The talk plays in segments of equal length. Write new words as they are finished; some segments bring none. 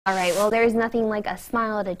All right, well, there's nothing like a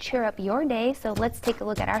smile to cheer up your day, so let's take a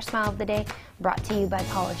look at our smile of the day, brought to you by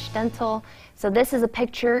Polish Dental. So this is a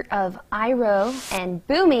picture of Iroh and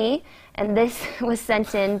Bumi, and this was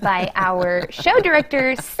sent in by our show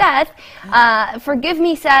director, Seth. Forgive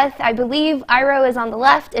me, Seth, I believe Iroh is on the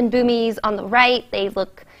left and Bumi's on the right. They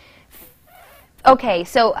look... Okay,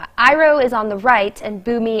 so Iroh is on the right and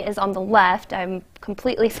Bumi is on the left. I'm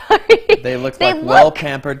completely sorry. They look like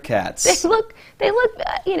well-pampered cats. They look,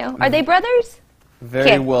 you know, are they brothers?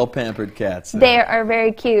 Very well-pampered cats. They are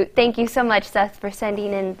very cute. Thank you so much, Seth, for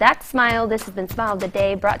sending in that smile. This has been Smile of the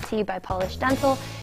Day, brought to you by Polish Dental.